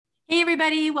Hey,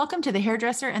 everybody. Welcome to the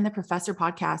Hairdresser and the Professor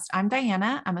podcast. I'm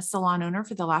Diana. I'm a salon owner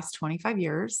for the last 25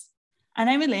 years. And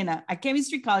I'm Helena, a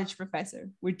chemistry college professor.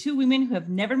 We're two women who have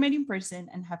never met in person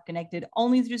and have connected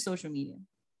only through social media.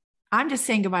 I'm just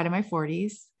saying goodbye to my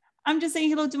 40s. I'm just saying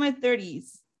hello to my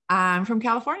 30s. I'm from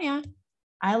California.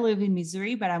 I live in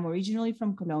Missouri, but I'm originally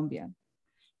from Colombia.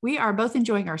 We are both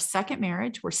enjoying our second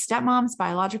marriage. We're stepmoms,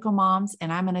 biological moms,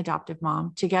 and I'm an adoptive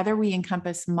mom. Together, we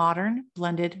encompass modern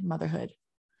blended motherhood.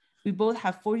 We both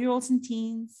have 4-year-olds and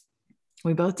teens.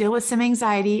 We both deal with some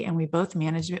anxiety, and we both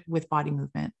manage it with body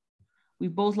movement. We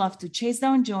both love to chase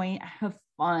down joy and have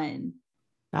fun.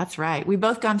 That's right. We've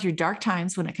both gone through dark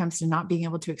times when it comes to not being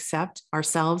able to accept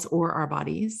ourselves or our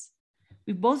bodies.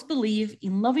 We both believe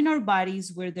in loving our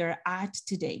bodies where they're at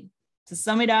today. To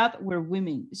sum it up, we're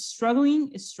women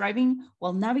struggling, striving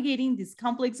while navigating this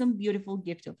complex and beautiful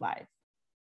gift of life.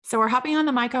 So we're hopping on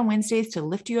the mic on Wednesdays to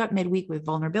lift you up midweek with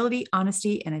vulnerability,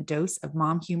 honesty, and a dose of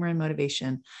mom humor and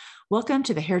motivation. Welcome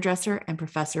to the Hairdresser and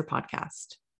Professor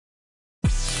podcast.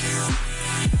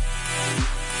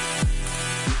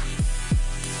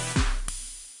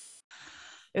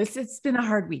 It's been a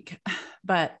hard week,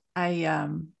 but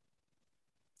I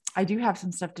do have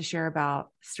some stuff to share about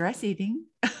stress eating.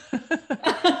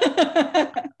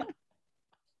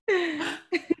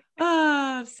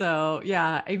 So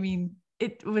yeah, I mean,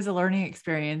 it was a learning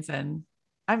experience, and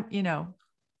I don't know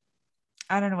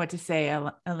what to say,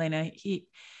 Elena.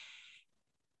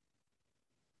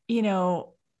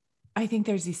 I think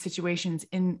there's these situations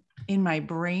in my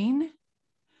brain.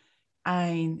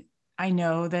 I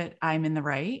know that I'm in the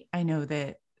right. I know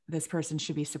that this person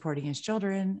should be supporting his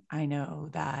children. I know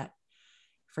that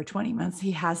for 20 months,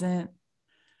 he hasn't.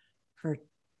 For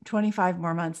 25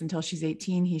 more months until she's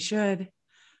 18, he should.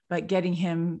 But getting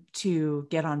him to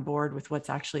get on board with what's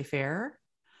actually fair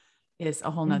is a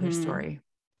whole nother story.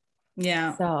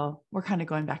 Yeah. So we're kind of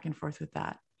going back and forth with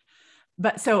that.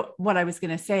 But so what I was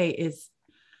going to say is,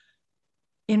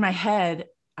 in my head,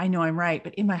 I know I'm right,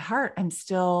 but in my heart, I'm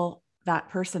still that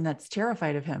person that's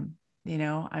terrified of him.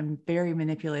 I'm very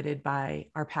manipulated by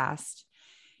our past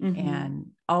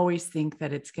and always think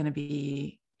that it's going to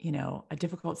be, a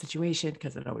difficult situation,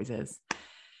 because it always is.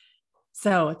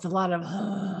 So it's a lot of,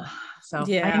 I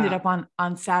ended up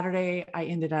on Saturday, I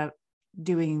ended up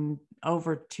doing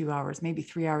over 2 hours, maybe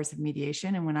 3 hours of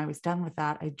mediation. And when I was done with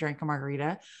that, I drank a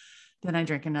margarita, then I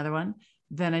drank another one.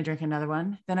 Then I drank another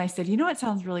one. Then I said, what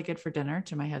sounds really good for dinner,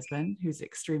 to my husband, who's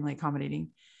extremely accommodating?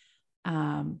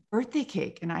 Birthday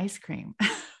cake and ice cream.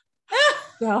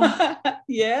 So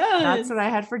yeah, that's what I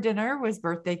had for dinner, was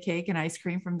birthday cake and ice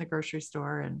cream from the grocery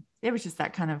store. And it was just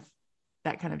that kind of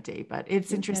day. But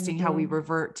it's interesting how we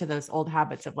revert to those old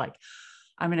habits of like,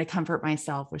 I'm going to comfort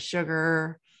myself with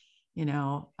sugar, and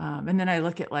then I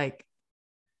look at like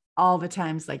all the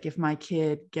times, like if my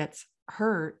kid gets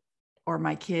hurt or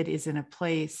my kid is in a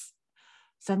place,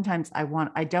 sometimes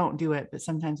I don't do it, but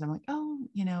sometimes I'm like, oh,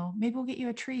 maybe we'll get you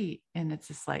a treat. And it's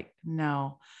just like,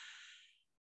 no,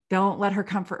 don't let her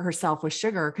comfort herself with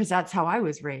sugar. Cause that's how I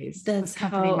was raised. That's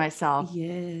comforting myself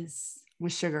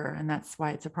with sugar. And that's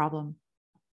why it's a problem.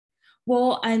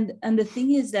 Well, and the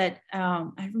thing is that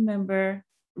I remember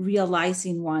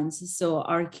realizing once, so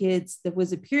our kids, there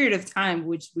was a period of time,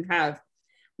 which we have,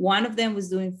 one of them was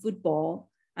doing football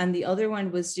and the other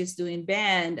one was just doing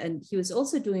band, and he was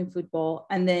also doing football.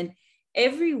 And then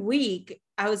every week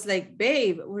I was like,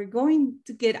 babe, we're going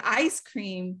to get ice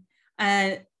cream,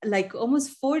 and like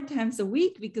almost 4 times a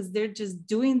week, because they're just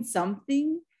doing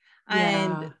something.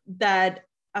 And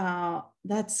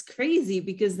that's crazy,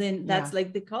 because then that's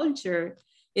like the culture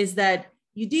is that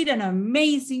you did an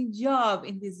amazing job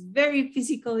in this very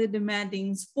physically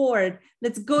demanding sport.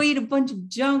 Let's go eat a bunch of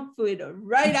junk food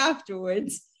right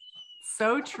afterwards.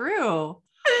 So true.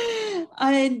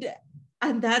 And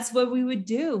that's what we would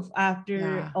do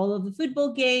after all of the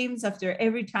football games, after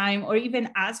every time, or even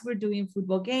as we're doing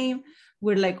football game,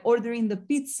 we're like ordering the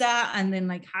pizza and then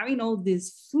like having all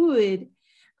this food.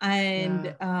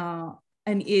 And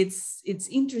it's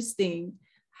interesting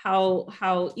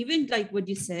how even like what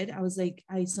you said, I was like,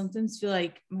 I sometimes feel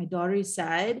like my daughter is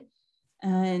sad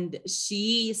and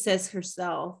she says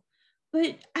herself,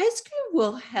 but ice cream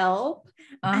will help.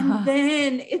 And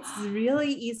then it's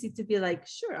really easy to be like,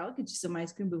 sure, I'll get you some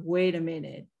ice cream, but wait a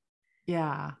minute.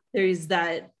 Yeah. There is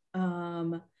that,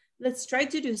 let's try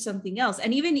to do something else.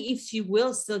 And even if she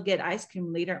will still get ice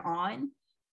cream later on,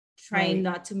 trying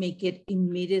not to make it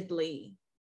immediately,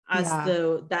 as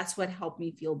though that's what helped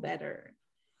me feel better,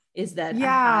 is that I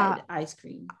had ice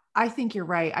cream. I think you're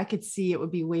right. I could see it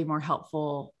would be way more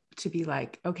helpful to be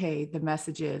like, okay, the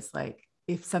message is like,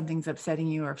 if something's upsetting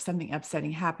you, or if something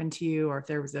upsetting happened to you, or if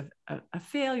there was a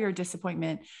failure,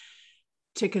 disappointment,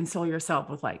 to console yourself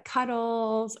with like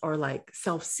cuddles or like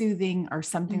self-soothing or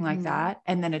something like that.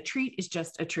 And then a treat is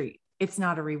just a treat. It's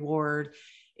not a reward.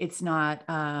 It's not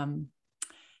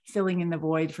filling in the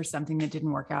void for something that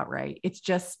didn't work out right. It's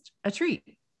just a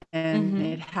treat. And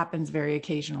it happens very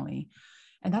occasionally.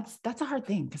 And that's a hard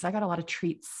thing, because I got a lot of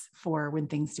treats for when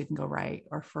things didn't go right,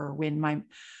 or for when my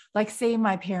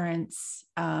parents,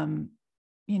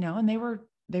 you know, and they were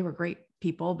great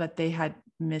people, but they had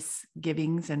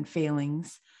misgivings and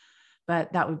failings.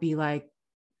 But that would be like,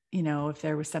 you know, if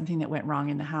there was something that went wrong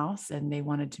in the house and they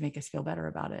wanted to make us feel better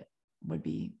about it, would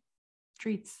be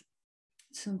treats.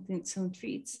 Some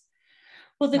treats.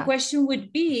 Well, the question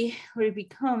would be, or it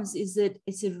becomes, is the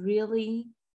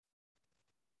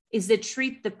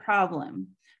treat the problem?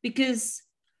 Because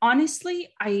honestly,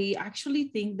 I actually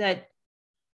think that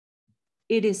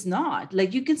it is not.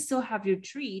 Like, you can still have your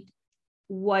treat.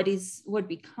 What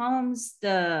becomes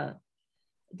the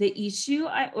issue,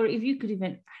 or if you could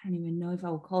even, I don't even know if I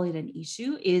would call it an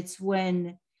issue, it's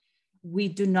when we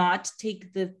do not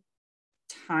take the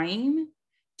time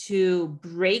to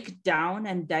break down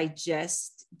and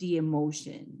digest the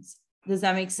emotions. Does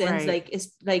that make sense? Right. Like, it's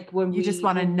like when you just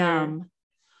want to numb.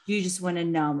 You just want to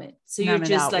numb it. So numb you're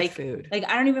just like, food. Like,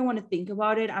 I don't even want to think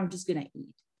about it. I'm just gonna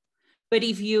eat. But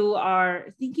if you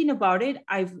are thinking about it,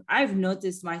 I've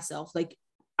noticed myself, like,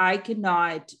 I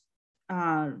cannot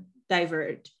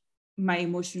divert my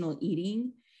emotional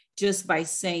eating just by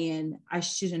saying I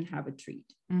shouldn't have a treat.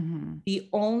 The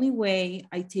only way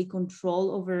I take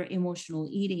control over emotional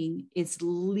eating is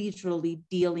literally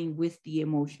dealing with the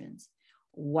emotions.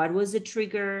 What was the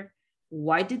trigger?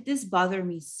 Why did this bother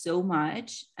me so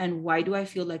much? And why do I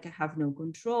feel like I have no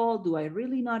control? Do I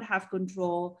really not have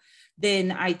control?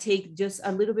 Then I take just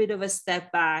a little bit of a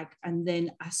step back. And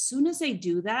then as soon as I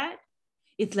do that,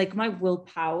 it's like my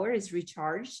willpower is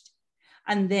recharged.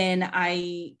 And then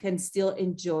I can still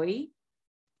enjoy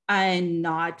and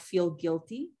not feel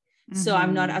guilty. So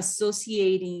I'm not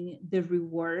associating the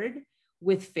reward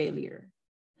with failure.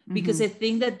 Because I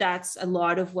think that that's a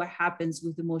lot of what happens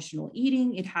with emotional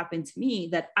eating. It happened to me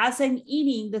that as I'm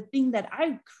eating the thing that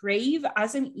I crave,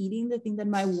 as I'm eating the thing that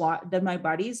my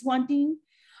body is wanting,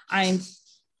 I'm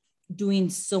doing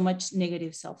so much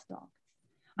negative self-talk.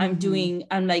 I'm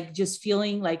like just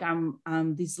feeling like I'm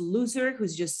this loser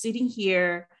who's just sitting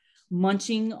here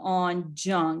munching on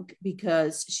junk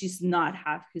because she's not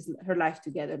have her life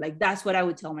together. Like, that's what I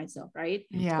would tell myself, right?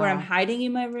 Yeah. Or I'm hiding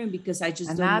in my room because I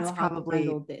just don't know how to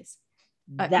handle this.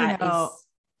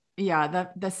 Yeah,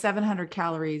 the 700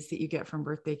 calories that you get from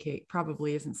birthday cake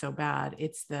probably isn't so bad.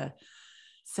 It's the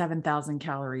 7,000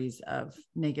 calories of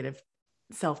negative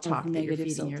self-talk that you're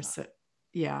feeding yourself.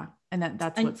 Yeah. And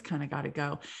that's what's kind of got to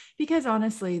go, because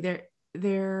honestly,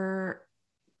 there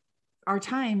are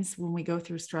times when we go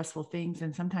through stressful things,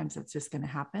 and sometimes it's just going to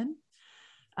happen.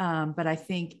 But I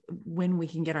think when we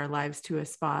can get our lives to a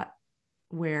spot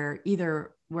where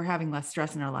either we're having less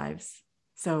stress in our lives,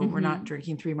 so we're not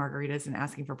drinking 3 margaritas and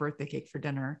asking for birthday cake for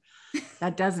dinner.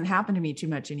 That doesn't happen to me too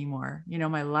much anymore. You know,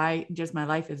 my life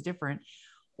is different.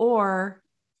 Or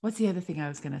what's the other thing I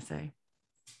was going to say?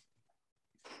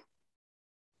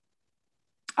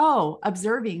 Oh,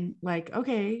 observing, like,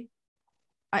 okay,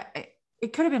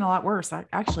 it could have been a lot worse,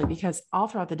 actually, because all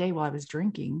throughout the day while I was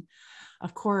drinking,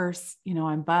 of course, you know,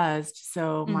 I'm buzzed.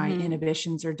 So my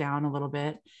inhibitions are down a little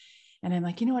bit. And I'm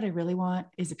like, you know what I really want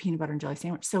is a peanut butter and jelly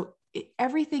sandwich. So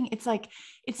everything, it's like,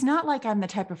 it's not like I'm the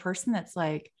type of person that's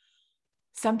like,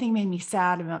 something made me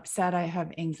sad, I'm upset, I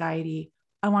have anxiety,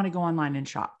 I want to go online and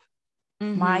shop.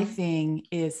 My thing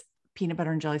is peanut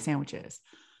butter and jelly sandwiches,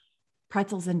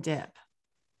 pretzels and dip.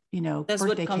 You know, that's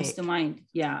what comes to mind.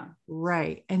 Yeah.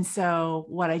 Right. And so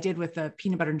what I did with the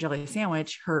peanut butter and jelly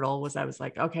sandwich hurdle was I was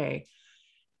like, okay,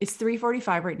 it's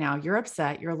 3:45 right now. You're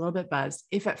upset. You're a little bit buzzed.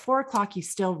 If at 4:00 you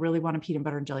still really want a peanut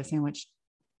butter and jelly sandwich,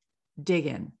 dig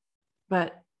in.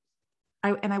 But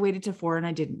I waited to 4 and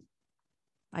I didn't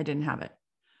have it.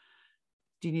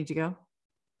 Do you need to go?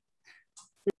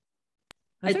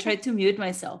 I tried to mute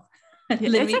myself. Let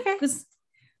me, okay.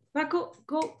 Paco,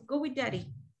 go with daddy.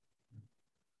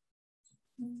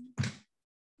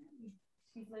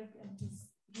 He's like,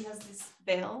 he has this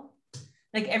veil.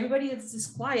 Like, everybody is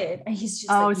just quiet, and he's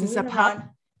just is this a pup?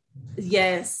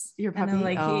 Yes, your puppy. And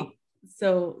I'm like,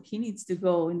 so he needs to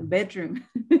go in the bedroom.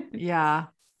 Yeah,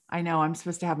 I know. I'm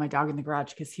supposed to have my dog in the garage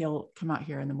because he'll come out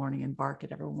here in the morning and bark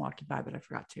at everyone walking by, but I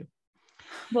forgot to.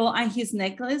 Well, and his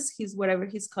necklace, his whatever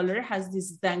his color, has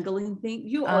this dangling thing.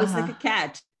 You always like a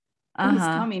cat. when he's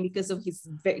Uh-huh. coming, because of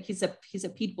he's a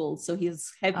pit bull, so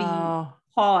his heavy Oh,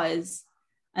 paws,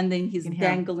 and then his you can hear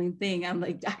him. dangling thing. I'm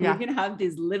like, we're Yeah. gonna have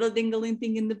this little dangling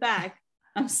thing in the back.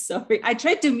 I'm sorry. I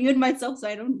tried to mute myself so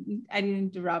I didn't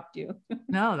interrupt you.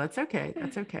 No, that's okay.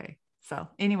 That's okay. So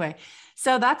anyway,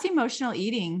 so that's emotional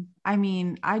eating. I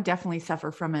mean, I definitely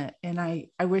suffer from it. And I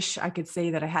wish I could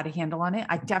say that I had a handle on it.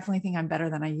 I definitely think I'm better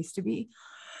than I used to be.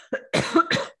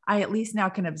 I at least now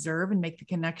can observe and make the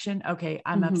connection. Okay,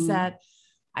 I'm upset.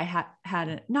 I had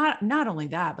it, not only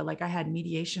that, but like I had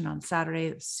mediation on Saturday.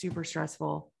 It was super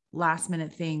stressful, last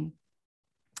minute thing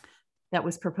that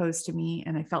was proposed to me.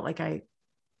 And I felt like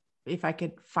if I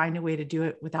could find a way to do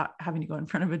it without having to go in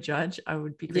front of a judge, I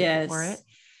would be grateful for it.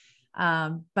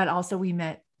 But also we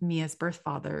met Mia's birth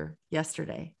father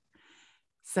yesterday.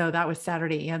 So that was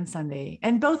Saturday and Sunday.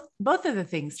 And both of the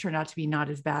things turned out to be not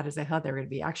as bad as I thought they were going to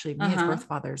be. Actually, Mia's birth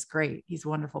father is great. He's a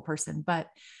wonderful person, but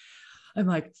I'm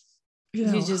like, you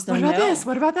just what don't about know. this?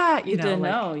 What about that? You don't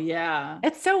know. Yeah.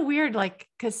 It's so weird. Like,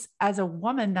 cause as a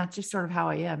woman, that's just sort of how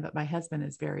I am. But my husband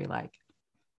is very like,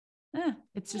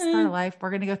 it's just part of life.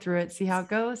 We're going to go through it, see how it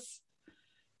goes.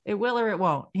 It will or it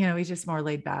won't. He's just more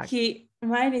laid back.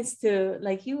 Mine is to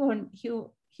like, he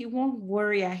won't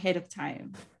worry ahead of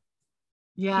time.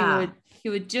 Yeah. He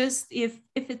would just, if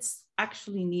it's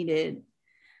actually needed.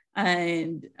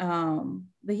 And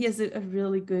but he has a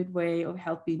really good way of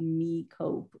helping me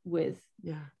cope with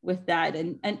that.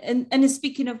 And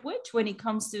speaking of which, when it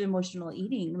comes to emotional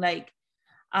eating, like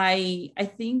I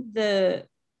think the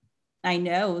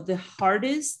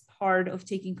hardest part of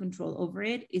taking control over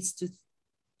it is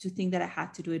to think that I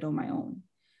have to do it on my own,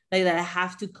 like that I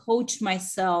have to coach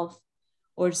myself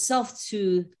or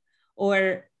self-soothe,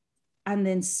 and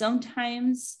then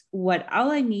sometimes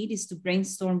all I need is to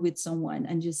brainstorm with someone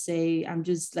and just say, I'm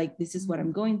just like, this is what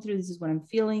I'm going through. This is what I'm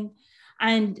feeling.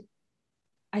 And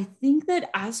I think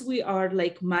that as we are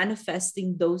like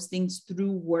manifesting those things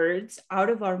through words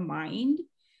out of our mind,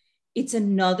 it's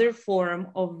another form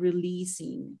of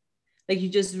releasing. Like you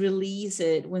just release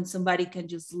it when somebody can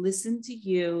just listen to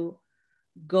you,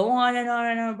 go on and on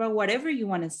and on about whatever you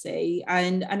want to say.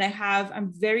 And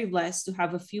I'm very blessed to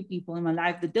have a few people in my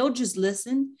life that they'll just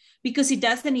listen, because it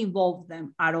doesn't involve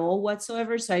them at all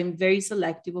whatsoever. So I'm very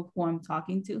selective of who I'm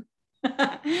talking to.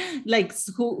 Like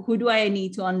who do I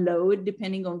need to unload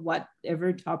depending on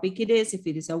whatever topic it is. If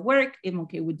it is at work, I'm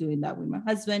okay with doing that with my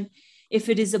husband. If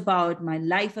it is about my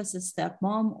life as a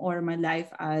stepmom or my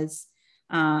life as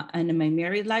and in my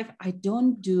married life, I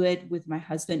don't do it with my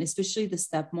husband, especially the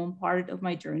stepmom part of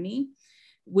my journey,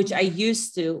 which I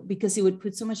used to, because it would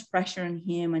put so much pressure on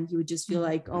him and he would just feel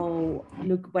like, oh,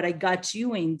 look what I got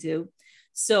you into.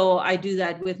 So I do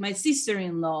that with my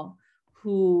sister-in-law,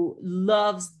 who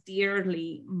loves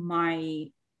dearly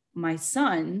my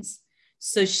sons.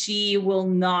 So she will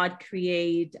not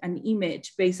create an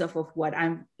image based off of what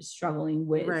I'm struggling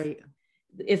with. Right.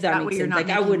 If that makes sense. Like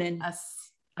I wouldn't.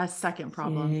 A second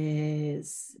problem.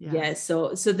 Yes. Yeah. Yes.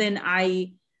 So then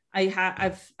I've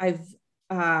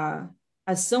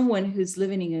as someone who's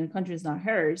living in a country that's not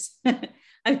hers,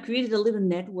 I've created a little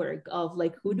network of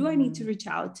like, who do I need to reach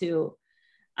out to?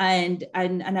 And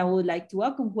I would like to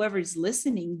welcome whoever is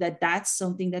listening, that's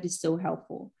something that is so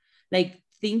helpful. Like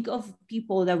think of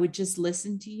people that would just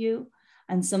listen to you.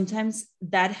 And sometimes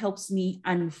that helps me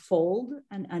unfold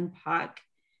and unpack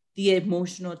the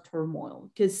emotional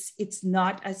turmoil, because it's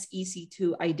not as easy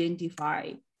to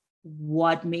identify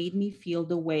what made me feel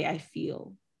the way I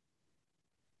feel.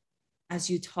 As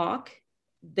you talk,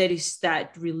 there is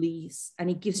that release and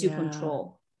it gives you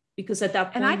control, because at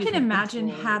that point, and I can imagine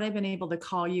had I been able to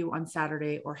call you on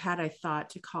Saturday, or had I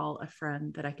thought to call a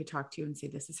friend that I could talk to and say,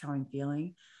 this is how I'm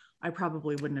feeling, I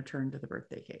probably wouldn't have turned to the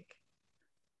birthday cake.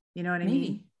 You know what I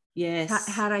mean? Yes.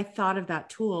 Had I thought of that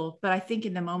tool, but I think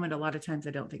in the moment, a lot of times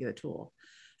I don't think of the tool.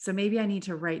 So maybe I need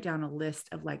to write down a list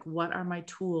of like, what are my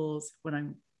tools when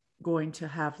I'm going to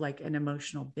have like an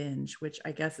emotional binge, which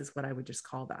I guess is what I would just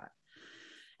call that.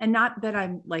 And not that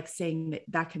I'm like saying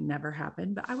that can never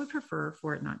happen, but I would prefer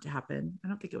for it not to happen. I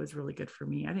don't think it was really good for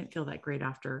me. I didn't feel that great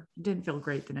after. It didn't feel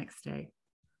great the next day.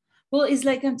 Well, it's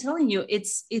like, I'm telling you,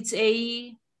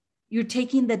 you're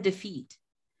taking the defeat.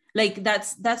 Like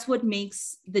that's what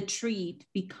makes the treat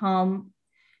become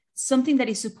something that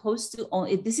is supposed to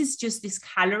own. This is just these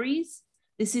calories.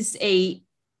 This is a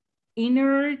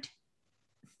inert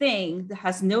thing that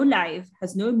has no life,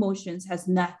 has no emotions, has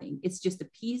nothing. It's just a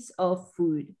piece of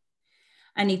food.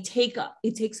 And it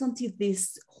takes onto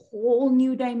this whole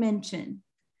new dimension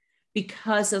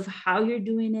because of how you're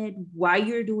doing it, why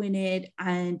you're doing it,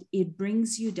 and it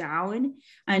brings you down.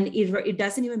 And it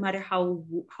doesn't even matter how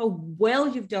well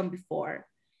you've done before.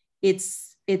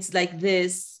 it's like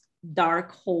this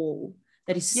dark hole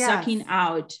that is sucking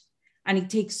out, and it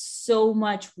takes so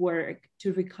much work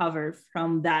to recover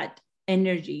from that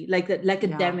energy, like a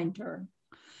Dementor.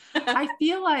 I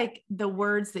feel like the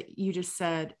words that you just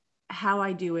said, how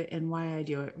I do it and why I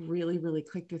do it, really, really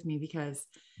clicked with me, because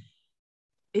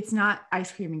it's not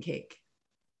ice cream and cake.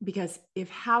 Because if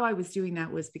how I was doing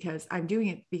that was because I'm doing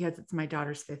it because it's my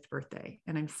daughter's 5th birthday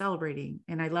and I'm celebrating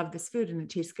and I love this food and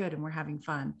it tastes good and we're having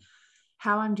fun,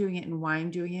 how I'm doing it and why I'm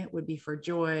doing it would be for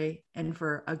joy and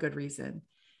for a good reason.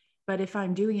 But if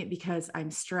I'm doing it because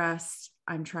I'm stressed,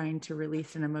 I'm trying to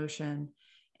release an emotion,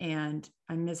 and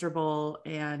I'm miserable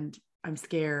and I'm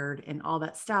scared and all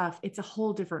that stuff, it's a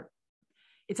whole different,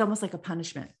 it's almost like a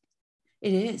punishment.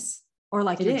 It is. Or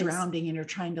like you're drowning and you're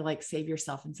trying to like save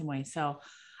yourself in some way. So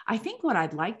I think what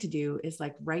I'd like to do is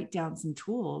like write down some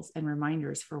tools and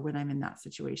reminders for when I'm in that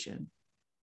situation,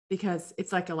 because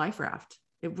it's like a life raft.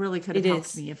 It really could have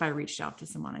helped me if I reached out to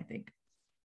someone, I think.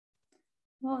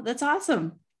 Well, that's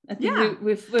awesome. I think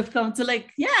we've come to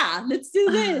like, let's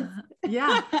do this.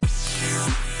 Yeah.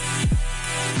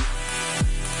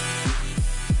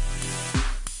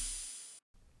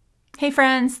 Hey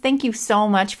friends, thank you so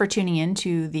much for tuning in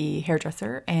to the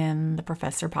Hairdresser and the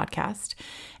Professor podcast.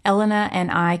 Helena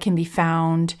and I can be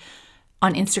found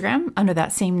on Instagram under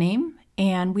that same name.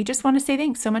 And we just want to say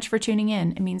thanks so much for tuning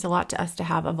in. It means a lot to us to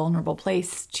have a vulnerable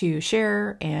place to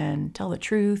share and tell the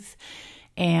truth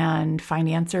and find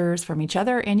answers from each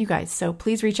other and you guys. So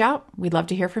please reach out. We'd love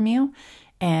to hear from you.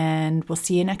 And we'll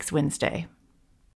see you next Wednesday.